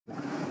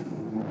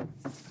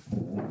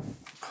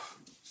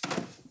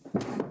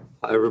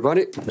Hi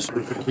everybody,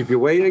 sorry to keep you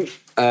waiting.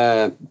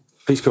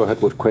 Please go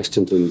ahead with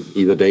questions in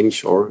either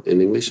Danish or in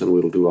English, and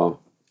we'll do our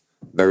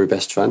very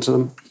best to answer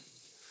them.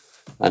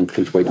 And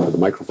please wait for the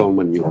microphone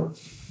when you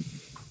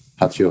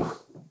have your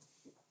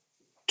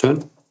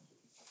turn.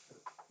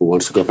 Who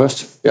wants to go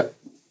first? Yeah.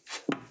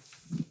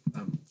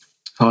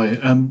 Hi,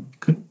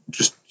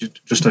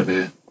 just over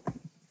here.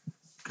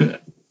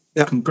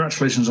 Yeah.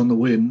 Congratulations on the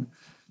win.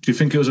 Do you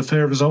think it was a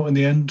fair result in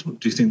the end? Or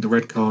do you think the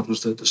red card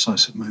was the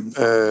decisive moment?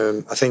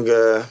 I think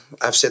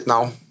I've said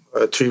now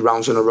 3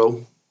 rounds in a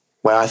row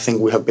where I think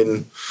we have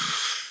been...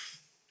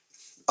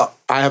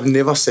 I have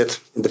never said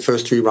in the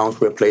first 3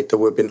 rounds we have played that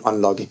we've been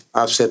unlucky.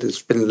 I've said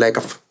it's been lack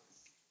of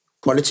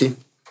quality.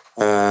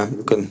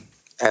 You can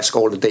ask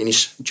all the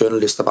Danish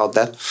journalists about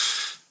that.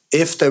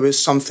 If there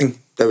is something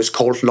that is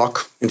called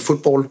luck in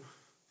football,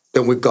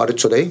 then we got it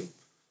today,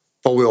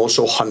 but we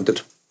also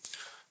hunted.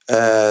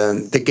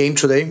 The game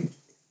today,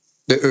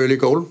 the early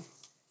goal,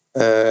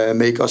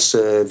 make us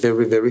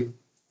very, very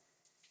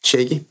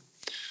shaky.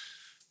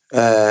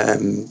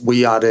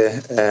 We are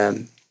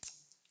the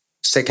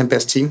second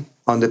best team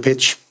on the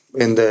pitch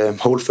in the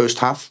whole first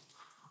half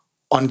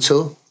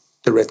until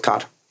the red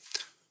card.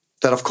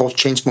 That, of course,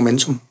 changed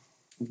momentum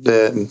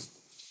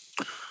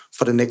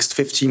for the next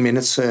 15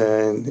 minutes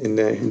in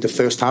the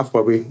first half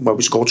where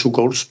we scored 2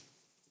 goals.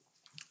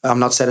 I'm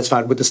not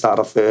satisfied with the start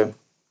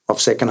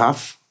of second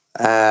half.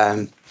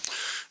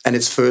 And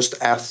it's first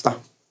after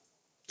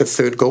the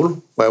third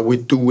goal where we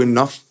do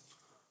enough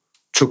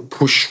to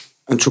push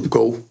and to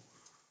go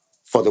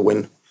for the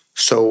win.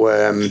 So,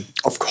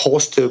 of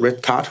course, the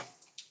red card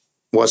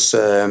was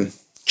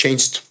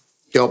changed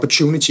the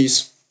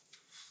opportunities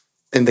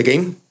in the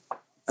game.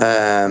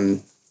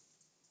 And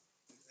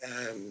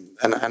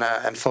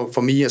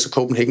for me as a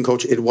Copenhagen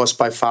coach, it was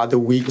by far the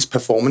weakest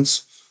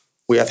performance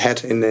we have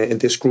had in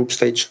this group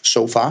stage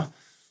so far.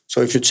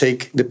 So if you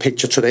take the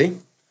picture today,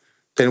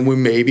 then we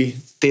maybe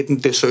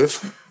didn't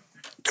deserve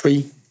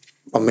 3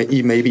 or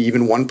maybe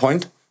even 1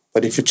 point.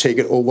 But if you take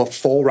it over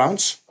 4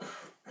 rounds,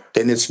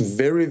 then it's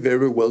very,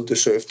 very well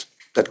deserved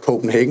that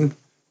Copenhagen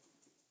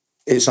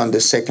is on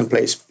the second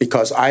place.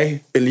 Because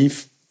I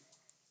believe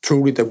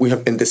truly that we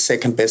have been the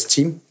second best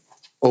team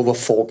over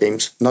 4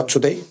 games. Not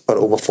today, but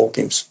over 4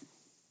 games.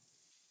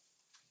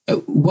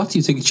 What do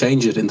you think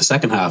changed it in the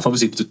second half?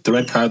 Obviously, the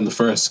red card in the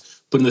first,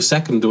 but in the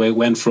second, the way it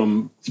went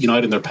from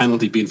United and their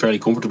penalty being fairly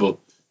comfortable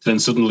to then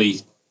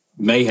suddenly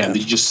mayhem. Yeah.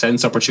 Did you just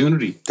sense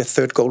opportunity? The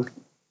third goal.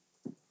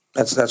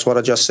 That's what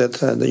I just said.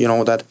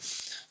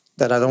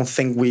 That I don't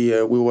think we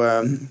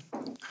were.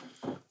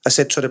 I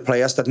said to the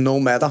players that no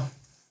matter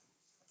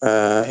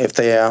if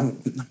they are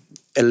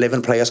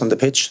 11 players on the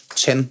pitch,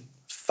 10,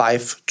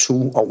 5,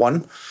 2, or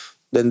 1,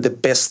 then the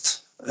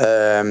best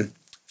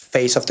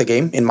phase of the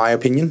game, in my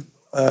opinion,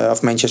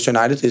 of Manchester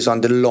United is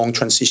on the long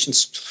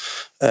transitions.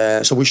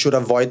 So we should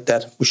avoid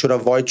that. We should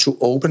avoid to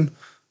open,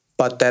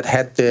 but that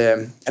had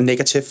a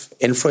negative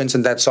influence,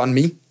 and that's on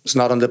me. It's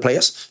not on the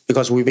players,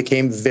 because we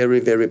became very,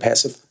 very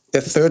passive.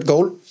 The third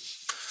goal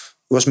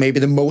was maybe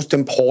the most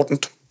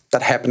important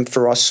that happened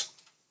for us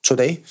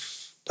today.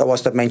 That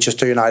was that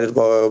Manchester United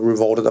were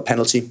rewarded a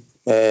penalty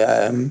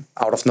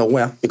out of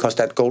nowhere, because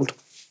that goal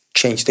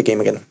changed the game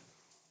again.